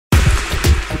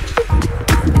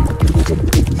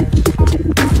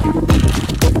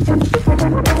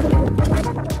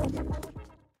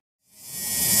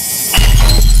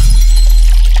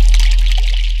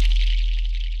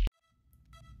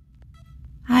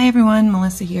everyone,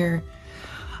 Melissa here.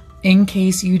 In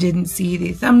case you didn't see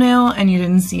the thumbnail and you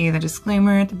didn't see the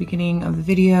disclaimer at the beginning of the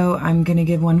video, I'm gonna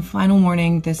give one final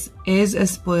warning. This is a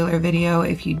spoiler video.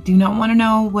 If you do not want to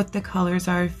know what the colors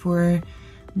are for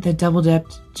the Double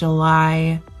Dipped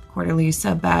July quarterly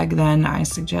sub bag, then I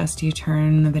suggest you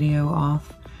turn the video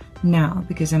off now,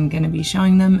 because I'm going to be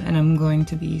showing them and I'm going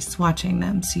to be swatching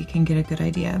them so you can get a good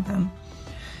idea of them.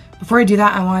 Before I do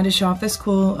that, I wanted to show off this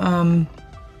cool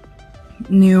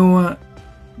new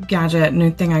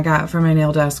thing I got for my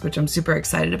nail desk, which I'm super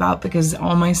excited about because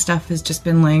all my stuff has just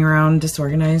been laying around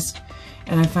disorganized,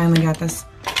 and I finally got this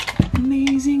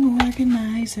amazing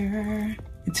organizer.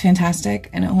 It's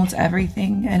fantastic and it holds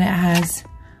everything, and it has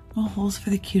little holes for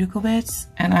the cuticle bits,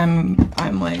 and I'm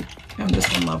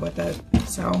just in love with it.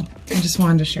 So I just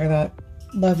wanted to share that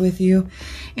love with you.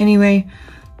 Anyway,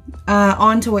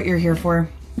 on to what you're here for.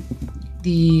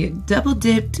 The Double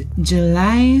Dipped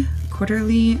July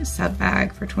quarterly sub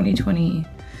bag for 2020.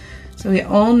 So we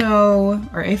all know,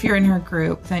 or if you're in her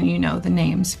group, then you know the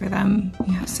names for them.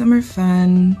 We have Summer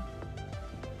Fun,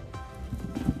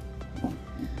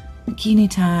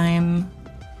 Bikini Time,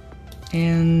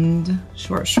 and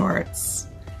Short Shorts.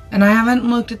 And I haven't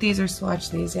looked at these or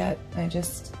swatched these yet.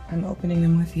 I'm opening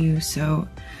them with you. So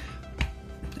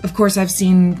of course I've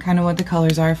seen kind of what the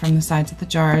colors are from the sides of the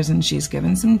jars, and she's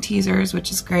given some teasers, which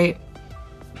is great.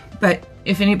 But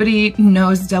if anybody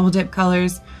knows Double Dip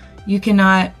colors, you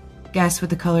cannot guess what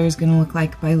the color is going to look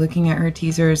like by looking at her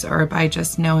teasers or by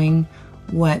just knowing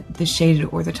what the shade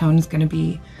or the tone is going to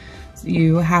be. So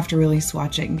you have to really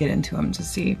swatch it and get into them to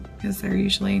see, because they're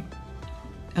usually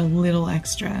a little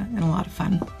extra and a lot of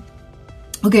fun.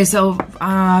 Okay, so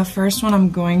first one I'm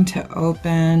going to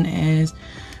open is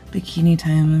Bikini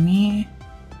Time. Let me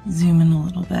zoom in a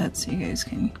little bit so you guys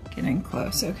can get in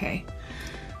close. Okay,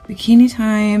 Bikini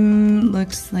Time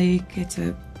looks like it's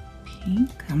a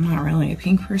pink. I'm not really a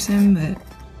pink person, but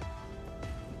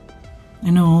I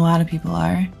know a lot of people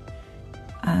are.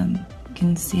 You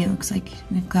can see it looks like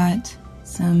we've got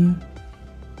some,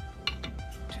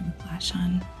 turn the flash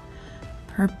on,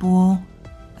 purple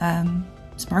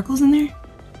sparkles in there.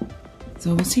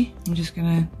 So we'll see. I'm just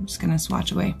gonna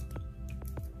swatch away.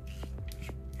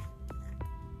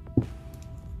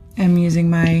 I'm using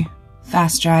my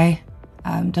Fast Dry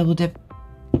Double Dip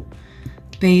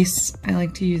base. I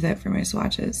like to use that for my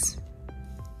swatches.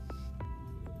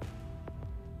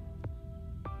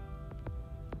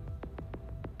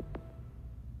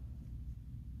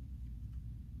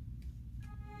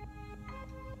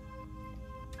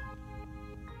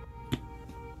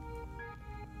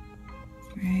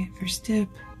 Alright, first dip.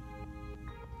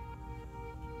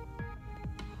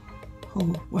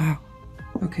 Oh, wow.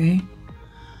 Okay.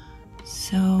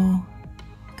 So,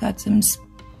 got some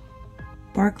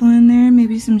sparkle in there,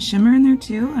 maybe some shimmer in there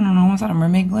too. I don't know, was that a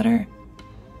mermaid glitter?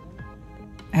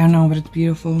 I don't know, but it's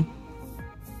beautiful.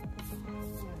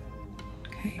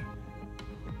 Okay.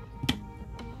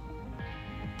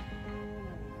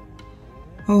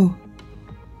 Oh,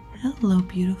 hello,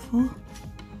 beautiful.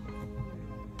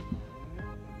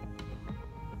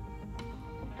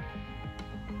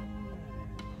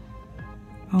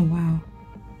 Oh, wow.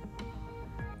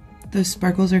 Those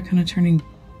sparkles are kind of turning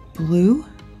blue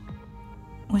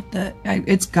with the,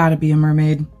 it's gotta be a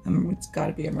mermaid. It's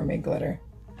gotta be a mermaid glitter.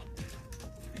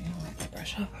 I'm gonna wipe the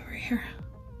brush off over here.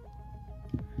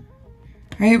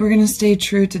 All right, we're gonna stay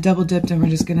true to Double Dipped, and we're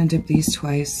just gonna dip these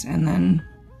twice, and then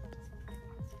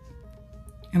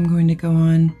I'm going to go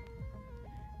on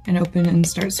and open and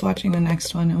start swatching the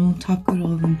next one, and we'll top coat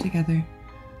all of them together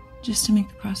just to make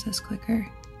the process quicker.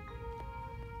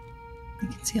 You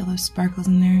can see all those sparkles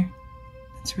in there.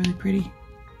 It's really pretty.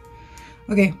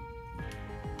 Okay,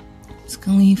 just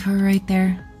gonna leave her right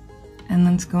there, and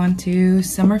let's go on to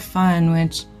Summer Fun,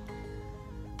 which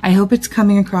I hope it's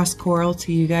coming across coral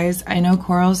to you guys. I know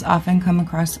corals often come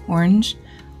across orange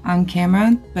on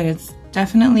camera, but it's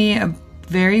definitely a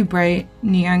very bright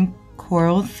neon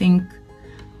coral. Think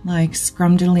like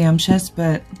scrumdiddlyumptious,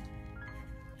 but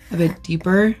a bit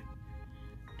deeper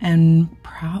and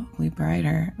probably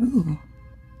brighter. Ooh.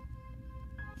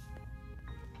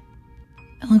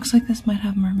 It looks like this might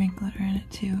have mermaid glitter in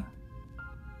it too.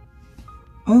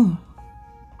 Oh.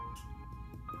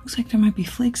 Looks like there might be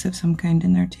flakes of some kind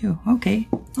in there too. Okay,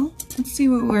 well, let's see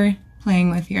what we're playing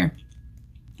with here.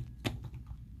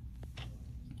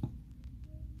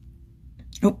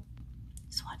 Oh.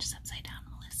 Swatch is upside down,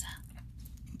 Melissa.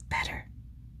 Better.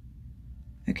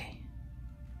 Okay.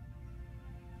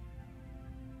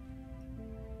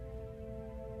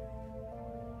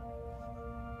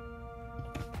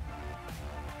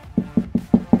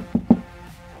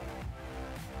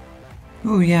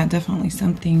 Oh yeah, definitely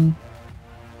something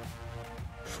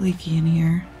flaky in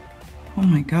here. Oh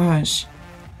my gosh.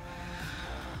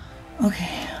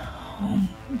 Okay, oh,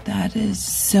 that is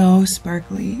so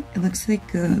sparkly. It looks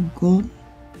like a gold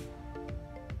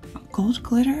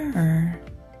glitter, or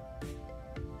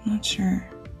I'm not sure.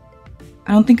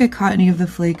 I don't think I caught any of the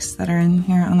flakes that are in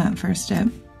here on that first dip.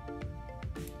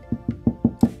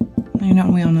 I know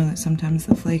we all know that sometimes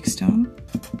the flakes don't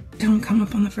come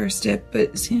up on the first dip,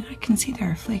 but see, I can see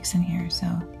there are flakes in here, so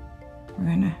we're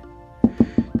gonna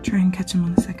try and catch them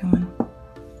on the second one.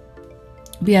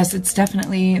 But yes, it's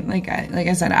definitely, like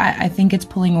I said, I think it's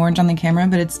pulling orange on the camera,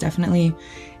 but it's definitely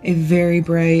a very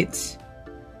bright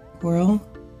coral.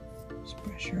 Just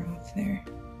brush her off there.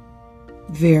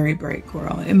 Very bright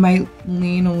coral. It might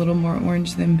lean a little more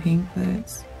orange than pink, but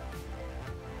it's...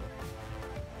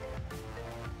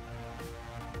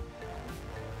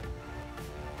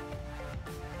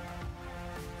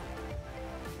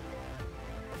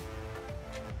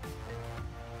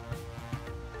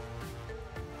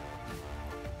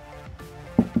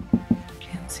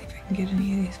 Let's see if I can get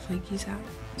any of these flakies out.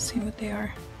 Let's see what they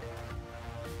are.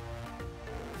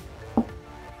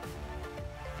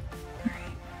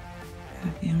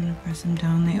 I'm gonna press them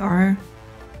down. They are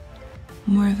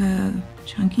more of a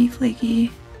chunky,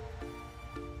 flaky.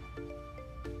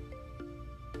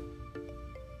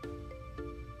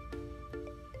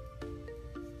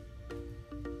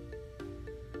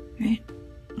 Right?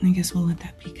 I guess we'll let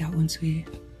that peek out once we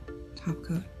top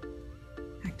coat,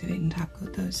 activate and top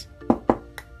coat those.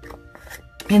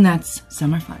 And that's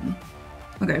summer fun.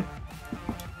 Okay.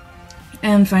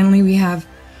 And finally we have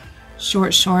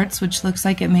short shorts, which looks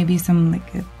like it may be some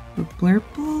like a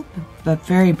blurple, but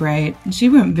very bright. And she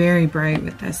went very bright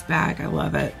with this bag. I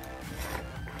love it.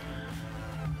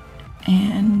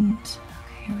 And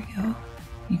okay, here we go.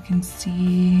 You can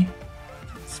see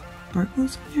if it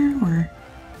sparkles in there, or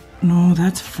no,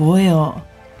 that's foil.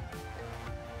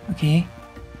 Okay.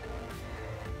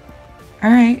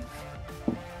 All right.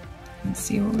 Let's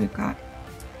see what we've got.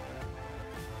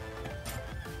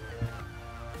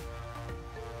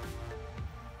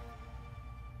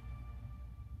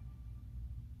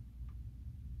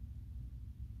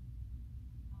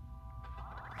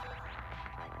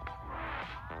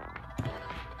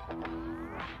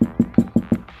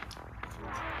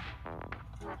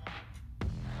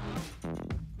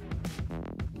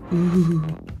 Ooh.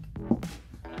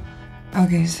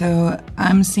 Okay, so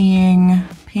I'm seeing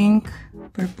pink,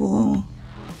 purple,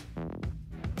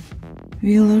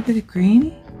 maybe a little bit of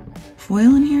green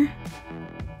foil in here.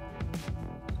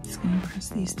 Just gonna press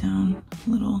these down a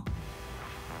little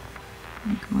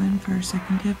and go in for a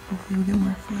second dip. Hopefully we'll get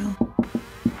more foil.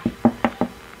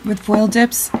 With foil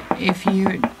dips, if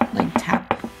you like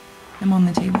tap them on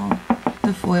the table,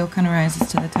 the foil kind of rises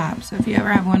to the top. So if you ever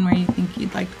have one where you think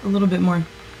you'd like a little bit more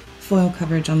foil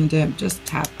coverage on the dip, just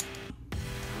tap.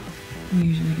 You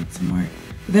usually get some more.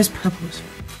 But this purple is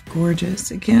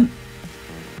gorgeous. It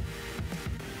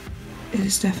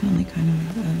is definitely kind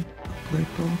of a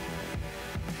purple.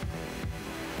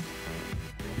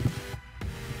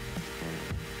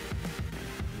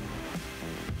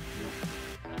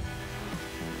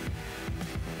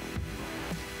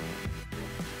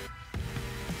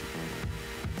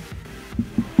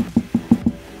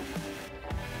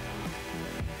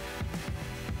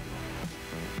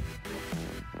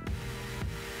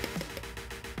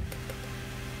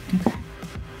 Okay.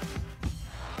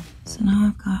 So now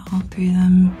I've got all three of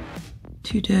them,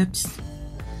 2 dips.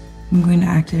 I'm going to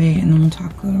activate and then we'll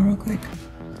top coat real quick.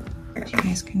 So you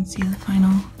guys can see the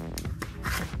final.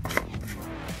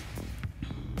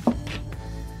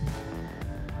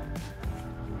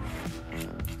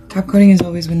 Top coating is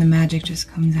always when the magic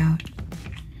just comes out.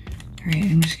 Alright,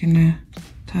 I'm just gonna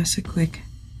toss a quick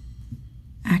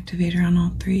activator on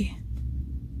all 3.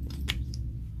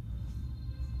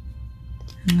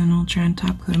 And then I'll try and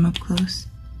top coat them up close.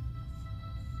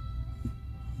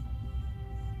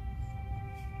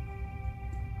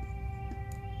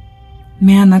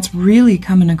 Man, that's really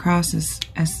coming across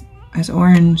as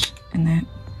orange in that.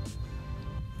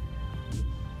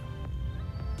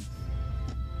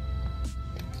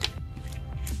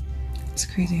 It's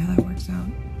crazy how that works out.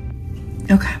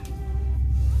 Okay.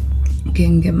 Okay, I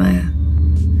can get my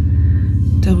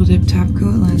double dip top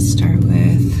coat. Let's start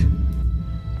with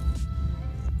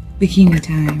Bikini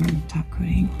Time top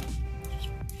coating.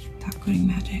 Top coating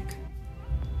magic.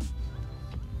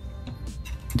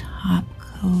 Top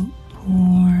coat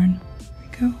porn. There we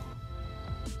go.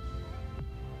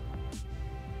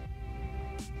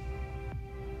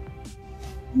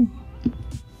 Ooh.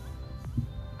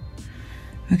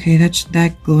 Okay,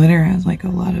 that glitter has like a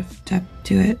lot of depth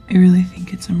to it. I really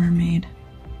think it's a mermaid.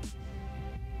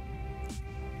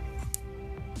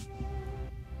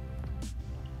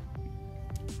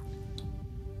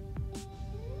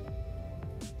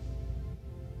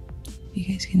 You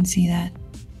guys can see that.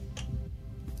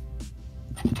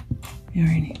 We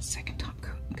already need a second top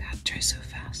coat. God, it dries so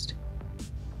fast.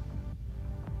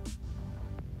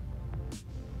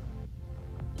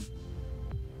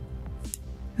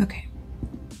 Okay.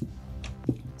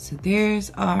 So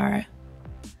there's our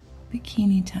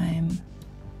bikini time.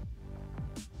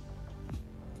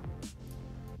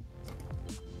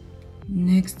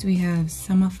 Next we have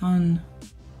Summer Fun,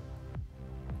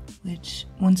 which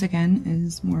once again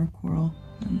is more coral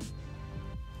than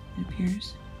it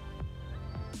appears.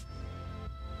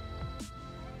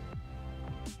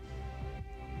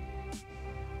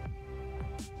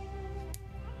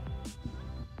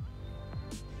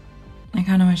 I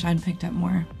kind of wish I'd picked up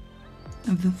more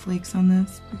of the flakes on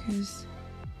this because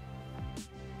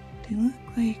they look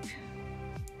like,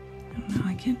 I don't know,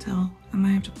 I can't tell. I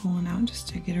might have to pull one out just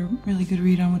to get a really good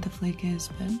read on what the flake is,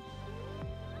 but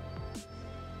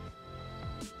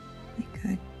like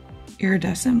a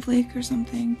iridescent flake or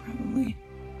something, probably.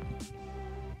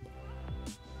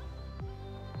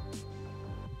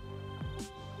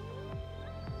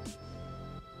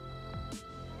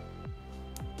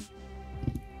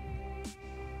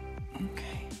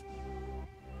 Okay.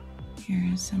 Here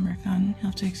is Summer Fun. You'll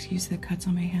have to excuse the cuts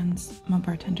on my hands. I'm a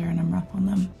bartender and I'm rough on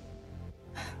them.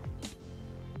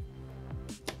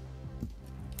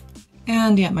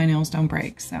 And yet my nails don't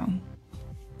break, so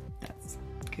that's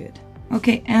good.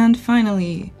 Okay, and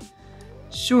finally,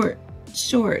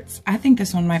 shorts. I think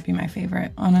this one might be my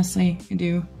favorite. Honestly, I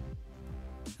do.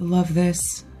 I love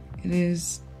this. It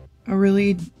is a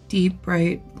really deep,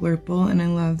 bright blurple, and I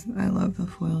love the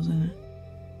foils in it.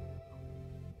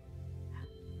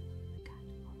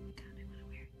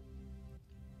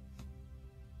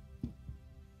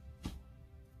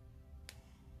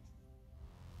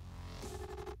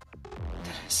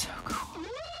 So cool.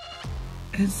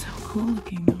 It's so cool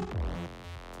looking though.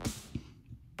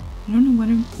 I don't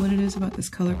know what it is about this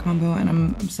color combo, and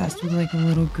I'm obsessed with like a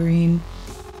little green,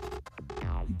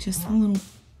 like just a little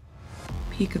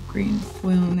peak of green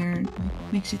foil in there. It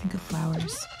makes you think of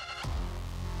flowers.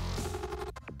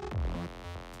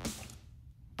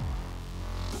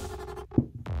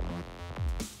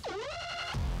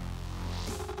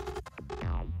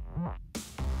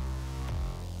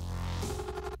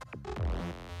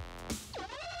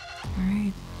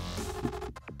 Alright.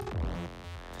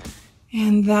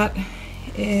 And that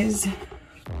is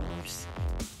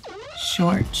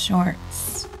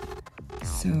shorts.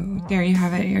 So there you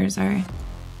have it. Here's our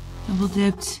double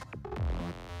dipped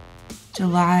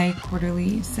July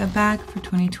quarterly setback for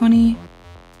 2020.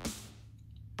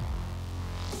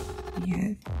 We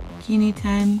have bikini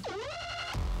time,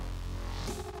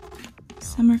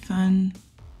 Summer Fun,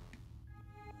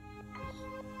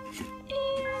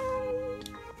 and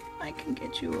I can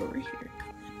get you over here.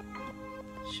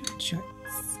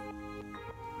 Shorts.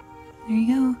 There you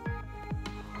go.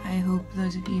 I hope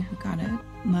those of you who got it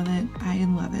love it. I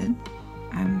love it.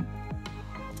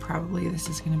 This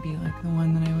is gonna be like the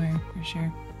one that I wear for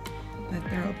sure, but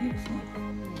they're all beautiful.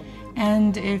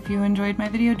 And if you enjoyed my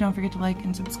video, don't forget to like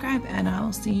and subscribe, and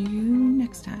I'll see you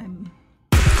next time.